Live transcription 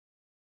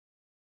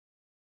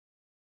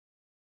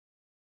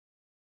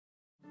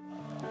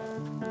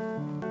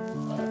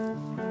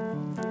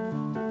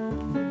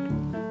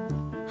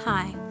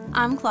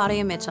I'm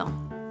Claudia Mitchell.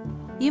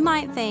 You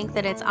might think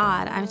that it's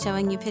odd I'm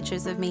showing you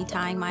pictures of me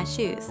tying my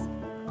shoes.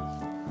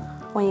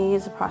 When you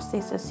use a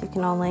prosthesis,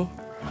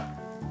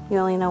 you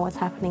only know what's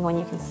happening when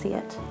you can see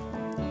it.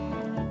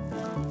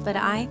 But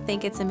I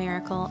think it's a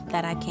miracle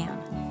that I can.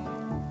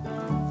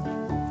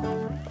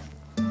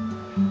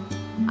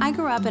 I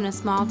grew up in a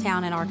small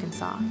town in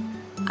Arkansas.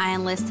 I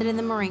enlisted in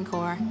the Marine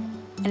Corps,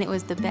 and it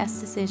was the best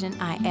decision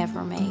I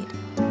ever made.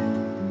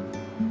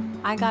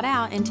 I got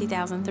out in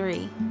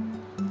 2003.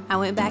 I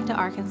went back to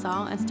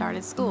Arkansas and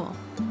started school.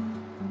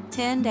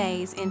 10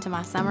 days into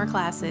my summer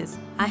classes,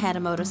 I had a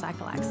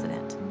motorcycle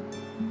accident.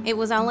 It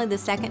was only the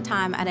second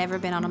time I'd ever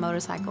been on a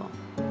motorcycle.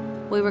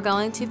 We were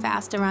going too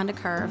fast around a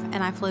curve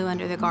and I flew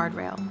under the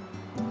guardrail.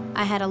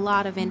 I had a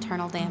lot of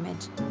internal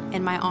damage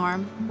and my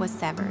arm was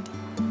severed.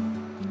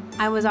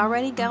 I was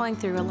already going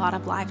through a lot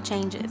of life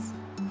changes.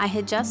 I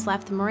had just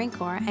left the Marine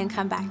Corps and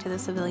come back to the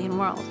civilian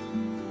world.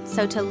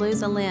 So to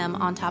lose a limb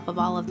on top of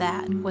all of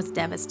that was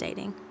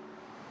devastating.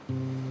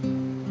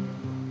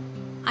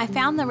 I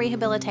found the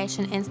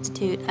Rehabilitation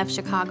Institute of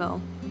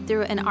Chicago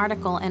through an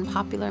article in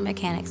Popular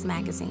Mechanics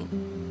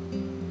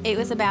magazine. It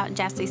was about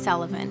Jesse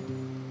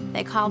Sullivan.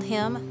 They called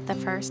him the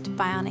first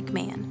Bionic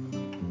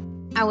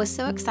Man. I was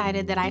so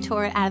excited that I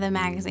tore it out of the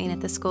magazine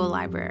at the school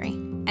library,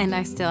 and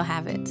I still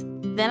have it.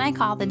 Then I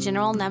called the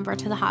general number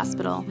to the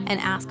hospital and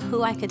asked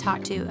who I could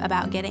talk to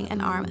about getting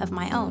an arm of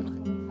my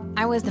own.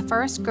 I was the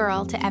first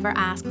girl to ever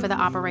ask for the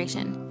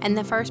operation, and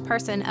the first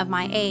person of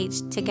my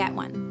age to get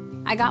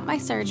one. I got my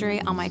surgery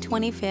on my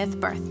 25th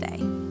birthday.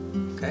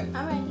 Okay.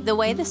 All right. The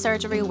way the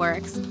surgery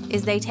works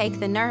is they take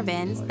the nerve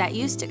ends that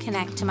used to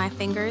connect to my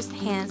fingers,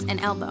 hands, and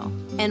elbow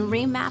and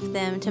remap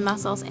them to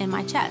muscles in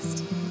my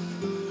chest.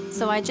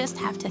 So I just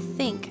have to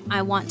think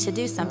I want to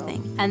do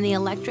something, and the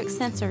electric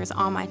sensors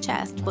on my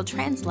chest will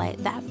translate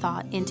that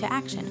thought into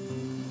action.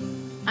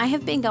 I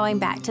have been going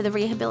back to the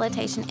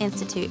Rehabilitation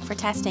Institute for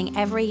testing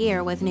every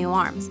year with new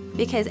arms,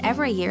 because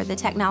every year the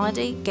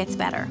technology gets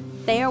better.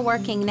 They are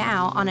working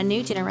now on a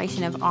new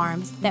generation of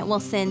arms that will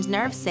send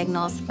nerve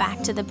signals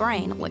back to the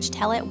brain which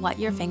tell it what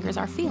your fingers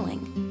are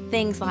feeling.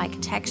 Things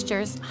like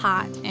textures,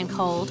 hot and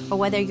cold, or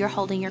whether you're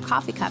holding your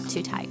coffee cup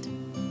too tight.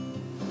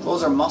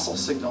 Those are muscle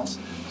signals.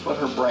 It's what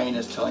her brain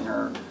is telling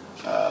her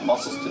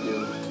muscles to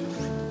do.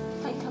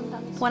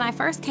 When I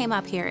first came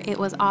up here, it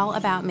was all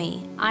about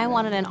me. I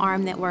wanted an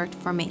arm that worked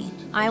for me.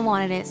 I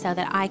wanted it so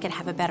that I could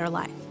have a better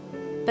life.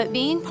 But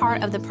being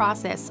part of the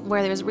process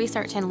where there's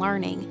research and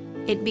learning,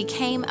 it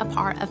became a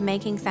part of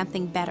making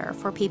something better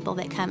for people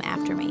that come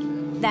after me.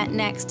 That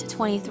next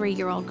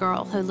 23-year-old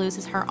girl who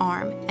loses her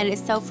arm and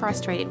is so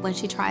frustrated when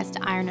she tries to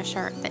iron a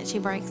shirt that she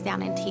breaks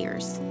down in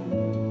tears.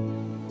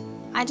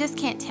 I just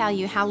can't tell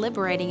you how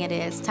liberating it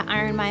is to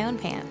iron my own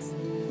pants,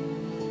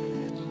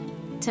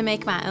 to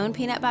make my own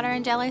peanut butter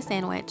and jelly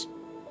sandwich,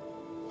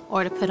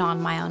 or to put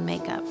on my own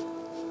makeup.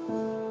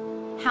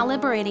 How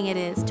liberating it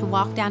is to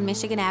walk down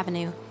Michigan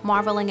Avenue,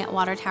 marveling at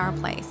Water Tower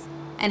Place,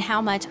 and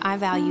how much I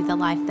value the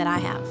life that I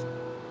have.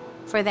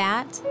 For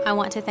that, I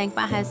want to thank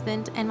my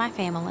husband and my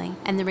family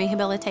and the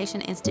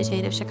Rehabilitation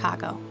Institute of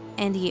Chicago,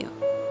 and you.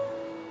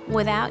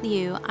 Without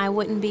you, I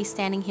wouldn't be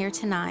standing here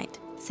tonight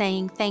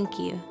saying thank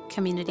you,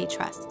 Community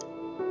Trust.